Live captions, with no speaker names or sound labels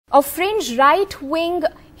A fringe right-wing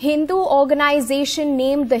Hindu organization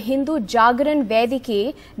named the Hindu Jagaran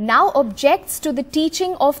Vedike now objects to the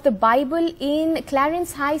teaching of the Bible in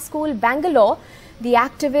Clarence High School, Bangalore. The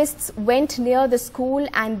activists went near the school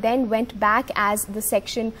and then went back as the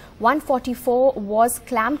section 144 was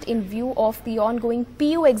clamped in view of the ongoing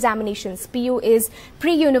PU examinations. PU is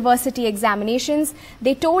pre-university examinations.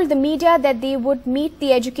 They told the media that they would meet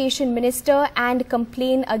the education minister and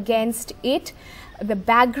complain against it. The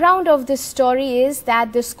background of this story is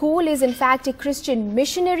that the school is in fact a Christian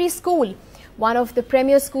missionary school, one of the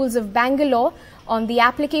premier schools of Bangalore. On the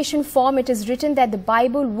application form, it is written that the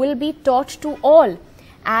Bible will be taught to all,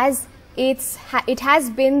 as it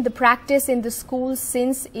has been the practice in the school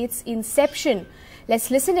since its inception.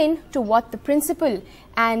 Let's listen in to what the principal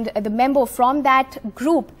and the member from that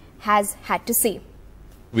group has had to say.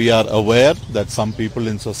 We are aware that some people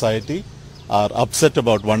in society are upset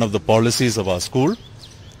about one of the policies of our school.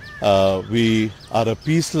 We are a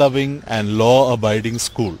peace-loving and law-abiding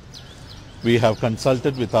school. We have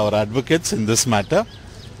consulted with our advocates in this matter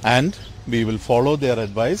and we will follow their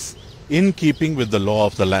advice in keeping with the law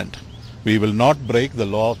of the land. We will not break the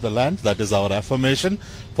law of the land. That is our affirmation.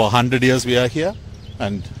 For 100 years we are here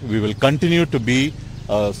and we will continue to be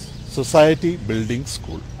a society-building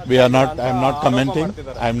school. I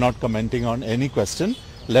am not commenting on any question.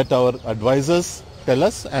 Let our advisors tell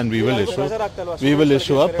us and we will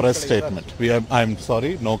issue a press statement. I am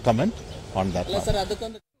sorry, no comment on that.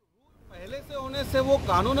 पहले से होने से वो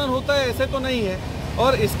कानूनन होता है ऐसे तो नहीं है,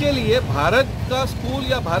 और इसके लिए भारत का स्कूल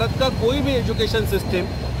या भारत का कोई भी एजुकेशन सिस्टम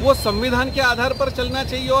वो संविधान के आधार पर चलना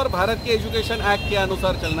चाहिए और भारत के एजुकेशन एक्ट के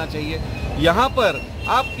अनुसार चलना चाहिए। यहाँ पर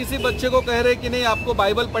आप किसी बच्चे को कह रहे हैं कि नहीं आपको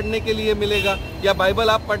बाइबल पढ़ने के लिए मिलेगा या बाइबल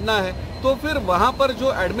आप पढ़ना है, तो फिर वहाँ पर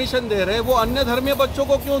जो एडमिशन दे रहे हैं वो अन्य धर्मीय बच्चों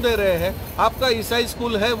को क्यों दे रहे हैं? आपका ईसाई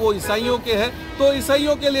स्कूल है, वो ईसाइयों के है तो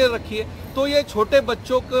ईसाइयों के लिए रखिए। तो ये छोटे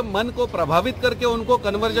बच्चों के मन को प्रभावित करके उनको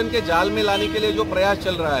कन्वर्जन के जाल में लाने के लिए जो प्रयास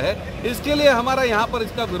चल रहा है, इसके लिए हमारा यहाँ पर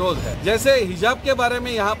इसका विरोध है। जैसे हिजाब के बारे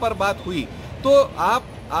में यहाँ पर बात हुई, तो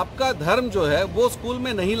आपका धर्म जो है वो स्कूल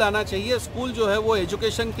में नहीं लाना चाहिए। स्कूल जो है वो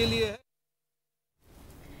एजुकेशन के लिए है।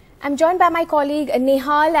 I'm joined by my colleague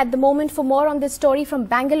Nihal at the moment for more on this story from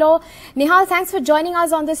Bangalore. Nihal, thanks for joining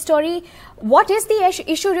us on this story. What is the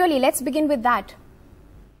issue really? Let's begin with that.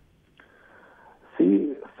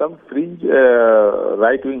 See, some fringe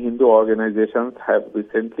right-wing Hindu organizations have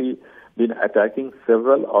recently been attacking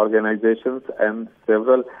several organizations and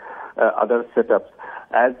several other setups.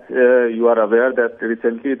 As you are aware that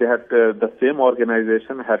recently they had the same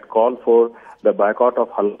organization had called for the boycott of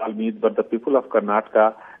halal meat, but the people of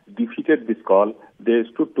Karnataka defeated this call. They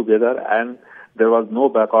stood together and there was no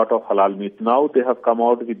boycott of halal meat. Now they have come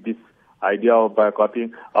out with this idea of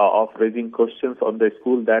boycotting, of raising questions on the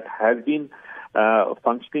school that has been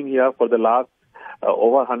functioning here for the last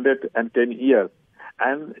over 110 years.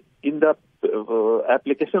 And in the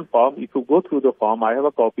application form, if you go through the form, I have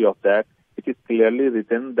a copy of that. It is clearly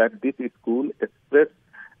written that this school expresses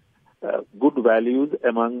good values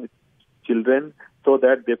among children so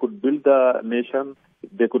that they could build the nation,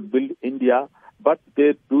 they could build India, but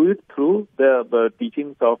they do it through the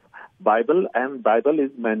teachings of Bible, and Bible is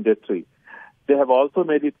mandatory. They have also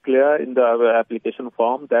made it clear in the application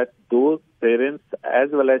form that those parents as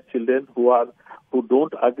well as children who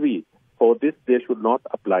don't agree for this, they should not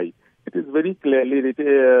apply. It is very clearly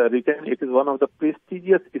written. It is one of the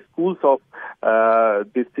prestigious schools of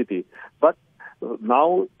this city. But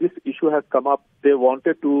now this issue has come up. They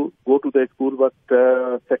wanted to go to the school, but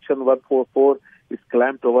section 144 is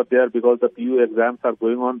clamped over there because the PU exams are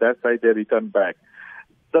going on. That's why they returned back.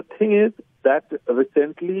 The thing is that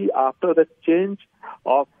recently, after the change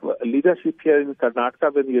of leadership here in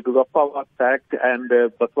Karnataka, when Yedurappa was sacked and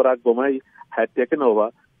Baswaraj Bommai had taken over,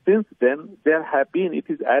 since then there have been, it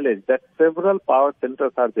is alleged, that several power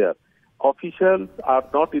centers are there. Officials are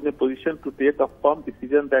not in a position to take a firm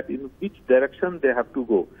decision that in which direction they have to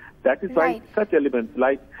go. That is why such elements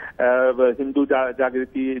like Hindu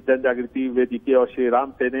Jagriti, Jan Jagriti, Vedike or Shri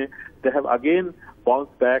Ram Sene, they have again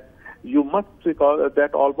bounced back. You must recall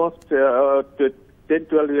that almost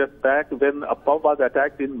 10-12 years back when a pub was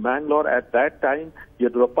attacked in Bangalore, at that time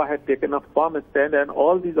Yedurappa had taken a firm stand and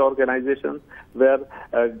all these organizations were,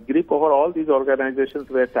 grip over all these organizations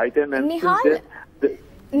were tightened. And Nihal,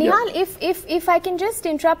 Nihal, if I can just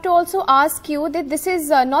interrupt to also ask you that this is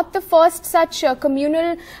not the first such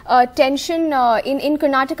communal tension in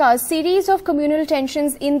Karnataka, a series of communal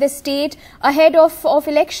tensions in the state ahead of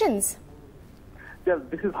elections. Yes,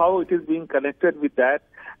 this is how it is being connected with that,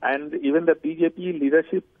 and even the BJP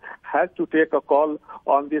leadership has to take a call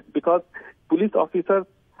on this because police officers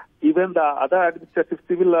even the other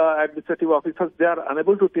civil administrative officers, they are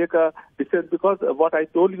unable to take a decision because what I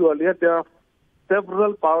told you earlier, there are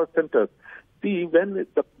several power centers. See, when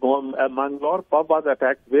the Mangalore pub was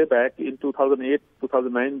attacked way back in 2008,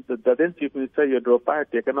 2009, the then Chief Minister Yediyurappa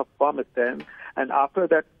had taken a firm stand, and after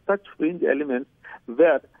that, such fringe elements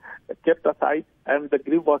were kept aside, and the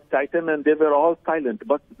grip was tightened, and they were all silent.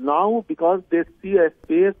 But now, because they see a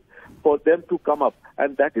space for them to come up,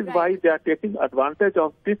 and that is why they are taking advantage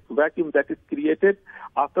of this vacuum that is created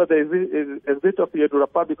after the exit of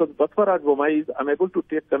Yediyurappa, because Baswaraj Bommai is unable to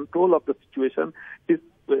take control of the situation. His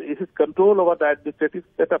control over the administrative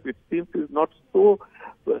setup, it seems, is not so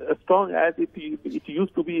strong as it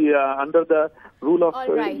used to be under the rule of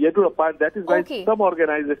Yediyurappa. That is why some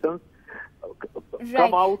organizations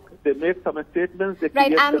come out, they make some statements. They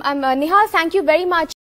I'm Nihal, thank you very much.